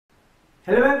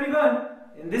Hello everyone,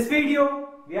 in this video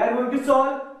we are going to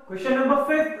solve question number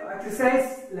 5th,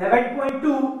 exercise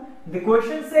 11.2. The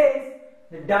question says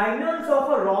the diagonals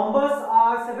of a rhombus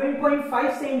are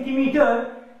 7.5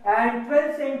 centimeter and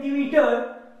 12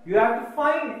 centimeter. You have to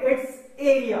find its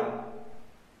area.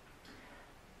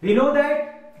 We know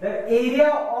that the area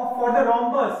for the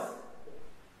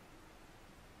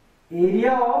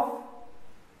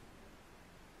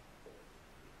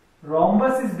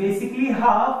rhombus, is basically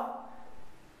half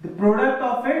the product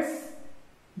of its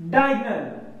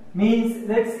diagonal. Means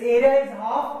its area is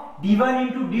half d1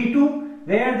 into d2,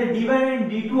 where the d1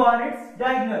 and d2 are its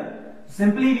diagonal.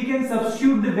 Simply we can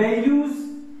substitute the values.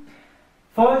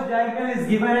 First diagonal is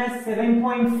given as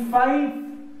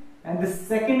 7.5 and the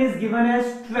second is given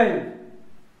as 12.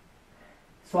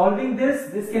 Solving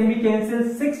this can be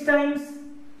cancelled 6 times,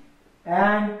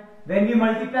 and when we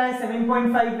multiply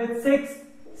 7.5 with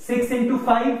 6 into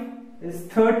 5 is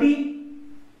 30,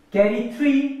 carry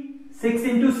 3, 6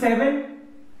 into 7,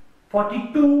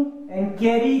 42, and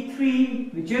carry 3,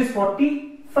 which is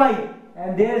 45,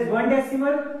 and there is one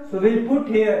decimal, so we'll put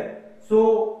here.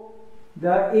 So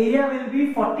the area will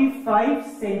be 45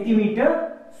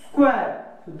 centimeter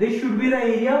square. So this should be the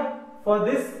area for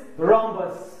this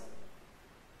rhombus.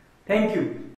 Thank you.